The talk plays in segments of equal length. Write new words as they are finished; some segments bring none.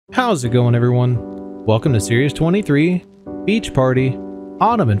How's it going, everyone? Welcome to Series 23, Beach Party,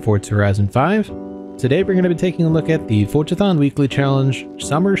 Autumn in Forza Horizon 5. Today we're going to be taking a look at the Forzathon Weekly Challenge,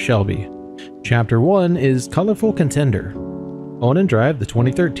 Summer Shelby. Chapter 1 is Colourful Contender. Own and drive the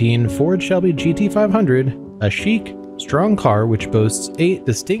 2013 Ford Shelby GT500, a chic, strong car which boasts 8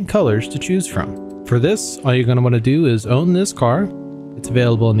 distinct colors to choose from. For this, all you're going to want to do is own this car. It's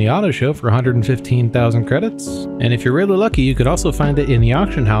available in the auto show for 115,000 credits, and if you're really lucky, you could also find it in the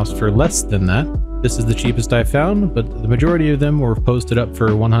auction house for less than that. This is the cheapest I found, but the majority of them were posted up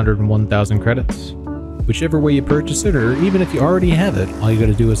for 101,000 credits. Whichever way you purchase it, or even if you already have it, all you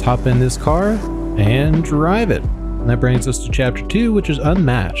gotta do is hop in this car and drive it. And that brings us to Chapter 2, which is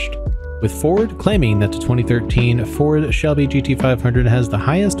Unmatched. With Ford claiming that the 2013 Ford Shelby GT500 has the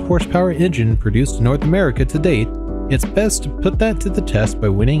highest horsepower engine produced in North America to date, it's best to put that to the test by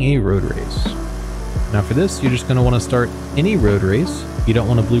winning a road race. Now for this, you're just going to want to start any road race. You don't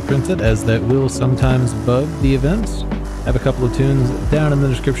want to blueprint it, as that will sometimes bug the events. I have a couple of tunes down in the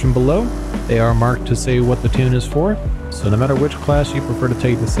description below. They are marked to say what the tune is for, so no matter which class you prefer to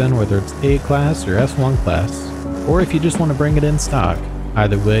take this in, whether it's A class or S1 class, or if you just want to bring it in stock,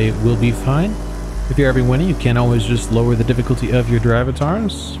 either way will be fine. If you're ever winning, you can always just lower the difficulty of your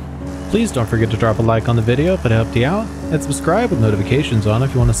drivatars. Please don't forget to drop a like on the video if it helped you out, and subscribe with notifications on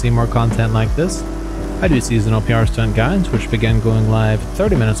if you want to see more content like this. I do seasonal PR stunt guides, which begin going live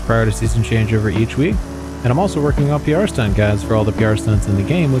 30 minutes prior to season changeover each week, and I'm also working on PR stunt guides for all the PR stunts in the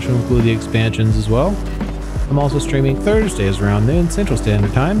game, which will include the expansions as well. I'm also streaming Thursdays around noon Central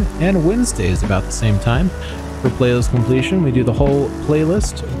Standard Time, and Wednesdays about the same time. For playlist completion, we do the whole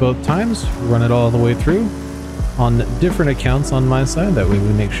playlist both times, run it all the way through on different accounts on my side. That way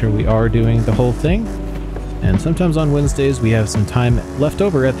we make sure we are doing the whole thing. And sometimes on Wednesdays we have some time left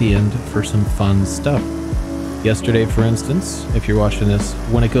over at the end for some fun stuff. Yesterday, for instance, if you're watching this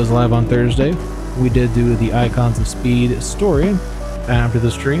when it goes live on Thursday, we did do the Icons of Speed story after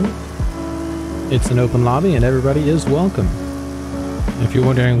the stream. It's an open lobby and everybody is welcome. If you're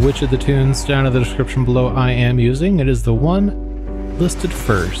wondering which of the tunes down in the description below I am using, it is the one listed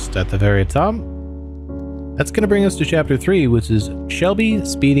first at the very top. That's going to bring us to Chapter 3, which is Shelby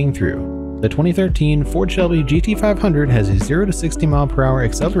Speeding Through. The 2013 Ford Shelby GT500 has a 0 to 60 mile per hour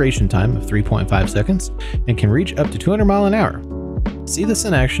acceleration time of 3.5 seconds and can reach up to 200 miles an hour. See this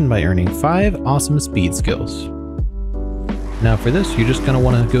in action by earning 5 awesome speed skills. Now for this, you're just going to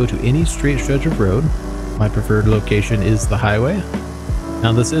want to go to any straight stretch of road. My preferred location is the highway.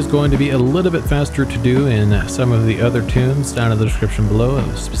 Now this is going to be a little bit faster to do in some of the other tunes down in the description below,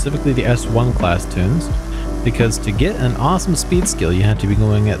 specifically the S1 class tunes, because to get an awesome speed skill you have to be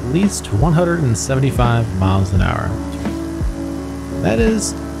going at least 175 miles an hour. That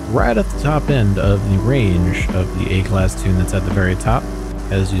is right at the top end of the range of the A-class tune that's at the very top,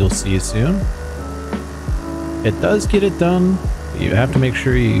 as you'll see soon. It does get it done, but you have to make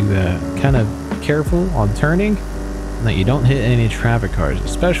sure you kind of careful on turning, and that you don't hit any traffic cars,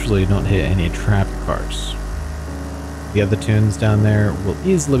 especially don't hit any traffic cars. The other tunes down there will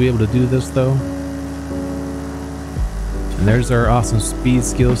easily be able to do this though. And there's our awesome speed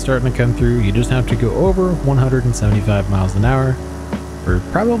skills starting to come through. You just have to go over 175 miles an hour for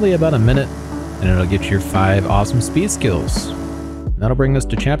probably about a minute, and it'll get you your 5 awesome speed skills. That'll bring us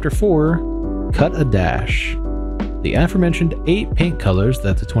to Chapter 4, Cut a Dash. The aforementioned 8 paint colors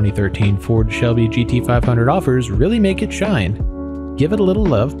that the 2013 Ford Shelby GT500 offers really make it shine. Give it a little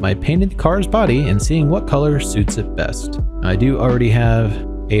love by painting the car's body and seeing what color suits it best. I do already have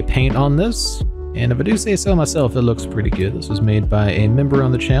a paint on this, and if I do say so myself, it looks pretty good. This was made by a member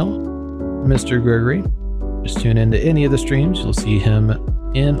on the channel, Mr. Gregory. Just tune into any of the streams, you'll see him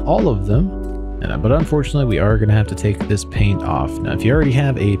in all of them. But unfortunately, we are going to have to take this paint off. Now, if you already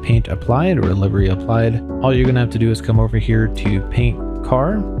have a paint applied or a livery applied, all you're going to have to do is come over here to Paint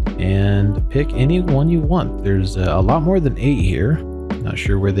Car and pick any one you want. There's a lot more than 8 here. Not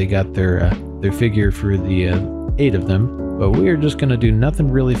sure where they got their figure for the 8 of them. But we are just going to do nothing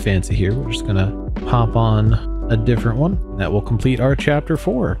really fancy here. We're just going to pop on a different one. That will complete our Chapter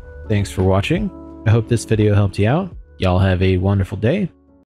 4. Thanks for watching. I hope this video helped you out. Y'all have a wonderful day.